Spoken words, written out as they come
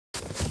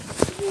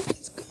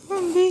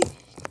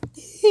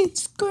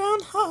It's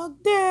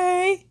Groundhog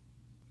Day.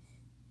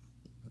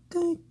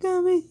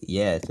 Gummy.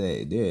 Yes,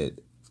 I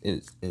did.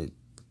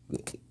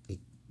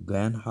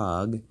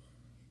 Groundhog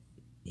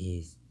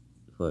is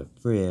for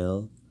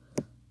frill.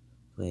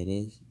 Let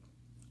us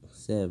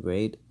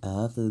celebrate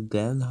of the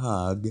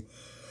groundhog,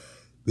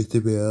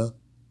 Mr. Bill.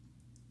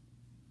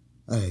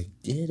 I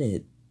did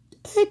it.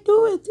 I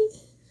do it.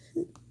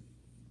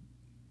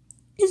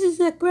 This is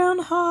a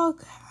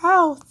groundhog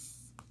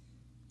house.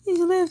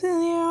 He lives in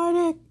the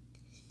Arctic.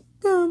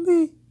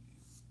 Gumby.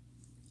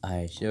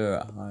 I sure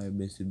are,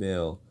 Mr.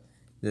 Bill.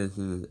 This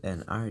is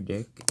an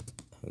Arctic.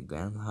 A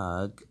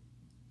groundhog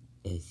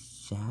is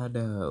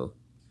shadow.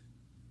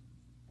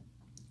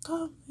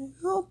 Come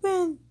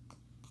open.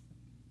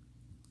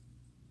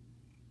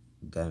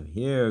 Come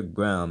here,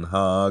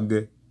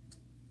 groundhog.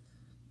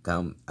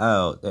 Come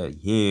out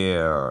of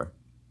here.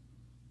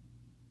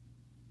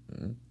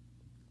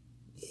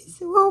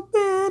 It's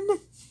open.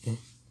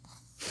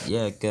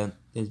 Yeah, come.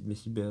 It's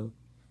Mr. Bill.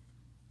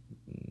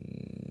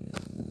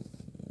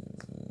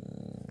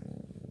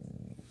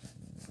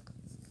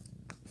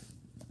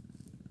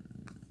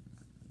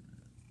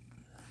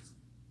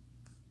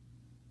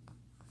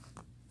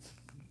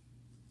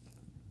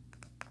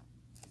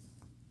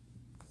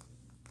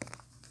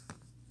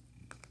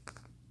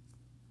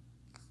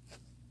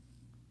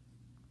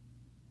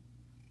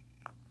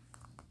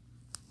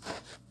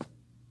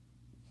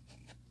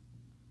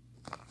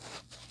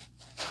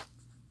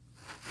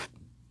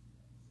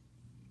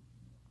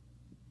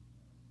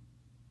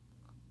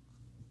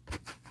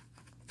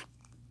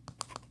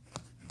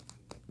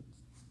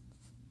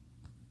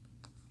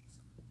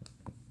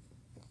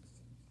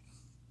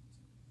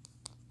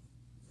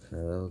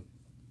 Hello,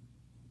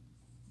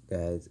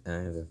 guys,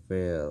 I'm a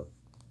Phil.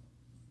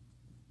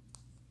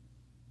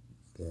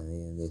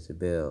 And Mr.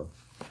 Bill.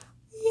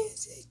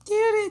 Yes, I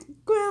did it,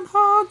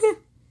 Groundhog.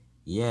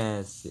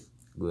 Yes,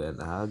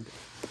 groundhog.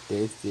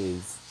 This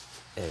is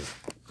a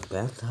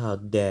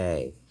Groundhog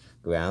Day.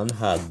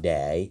 Groundhog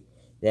Day.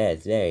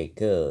 That's very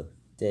cool.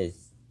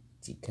 This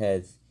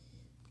because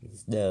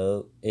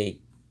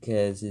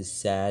because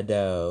it's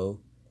shadow.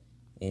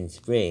 In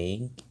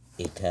spring,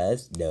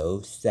 because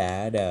no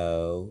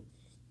shadow.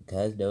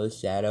 Because no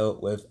shadow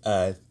with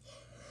us.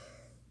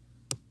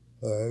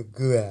 Or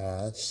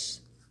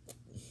grass.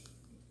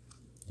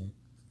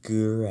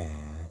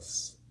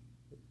 Grass.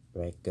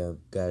 Right,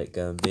 got it,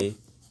 Gumby?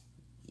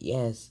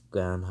 Yes,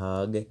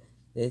 Groundhog.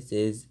 It's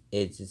a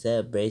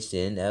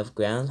celebration of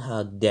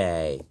Groundhog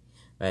Day.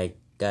 Right,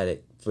 got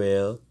it,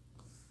 Frill?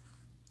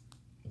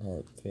 Got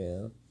it,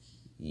 Frill?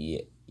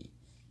 Yeah.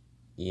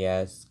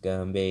 Yes,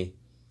 Gumby.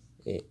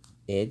 It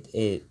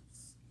is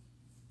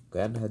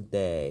Groundhog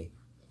Day.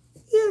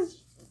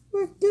 Yes,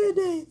 for good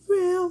day,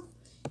 Frill.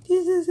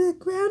 This is a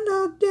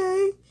Groundhog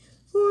Day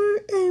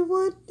for I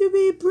want to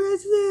be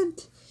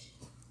president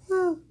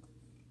of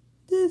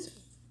this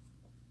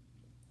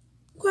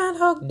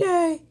Groundhog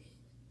Day.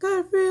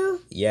 Got it, Frill?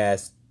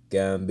 Yes,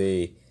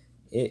 Gumby.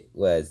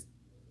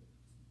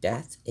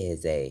 That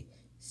is a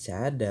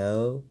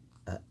shadow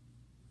of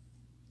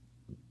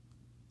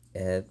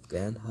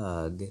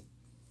Groundhog.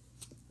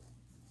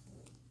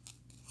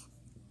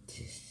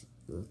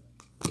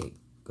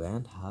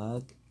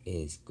 Groundhog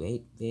is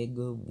great big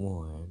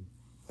warm.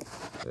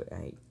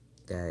 Right,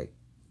 got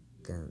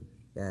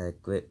a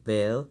quick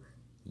bill.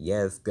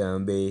 Yes,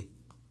 Gumby.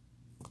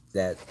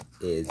 That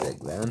is a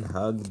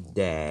Groundhog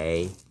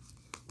Day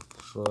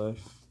for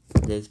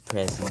this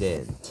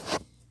president.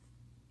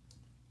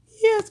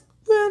 Yes,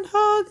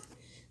 Groundhog.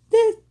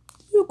 This is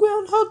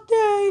Groundhog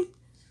Day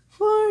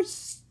for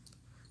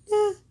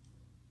the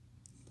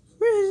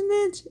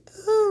president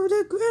of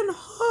the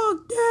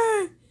Groundhog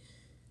Day.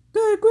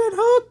 Got a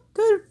groundhog?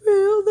 Got a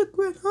Frill, the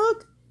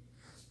groundhog?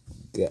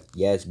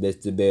 Yes,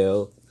 Mr.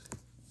 Bill.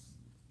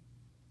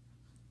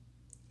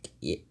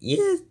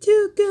 Yes,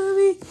 too,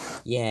 Gummy.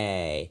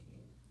 Yay.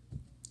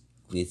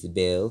 Mr.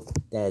 Bill,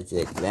 that's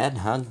a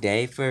Groundhog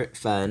Day for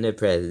fun, the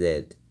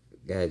president.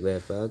 Got a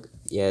groundhog?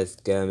 Yes,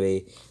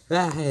 Gummy.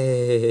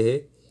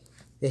 See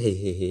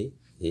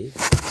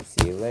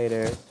you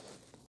later.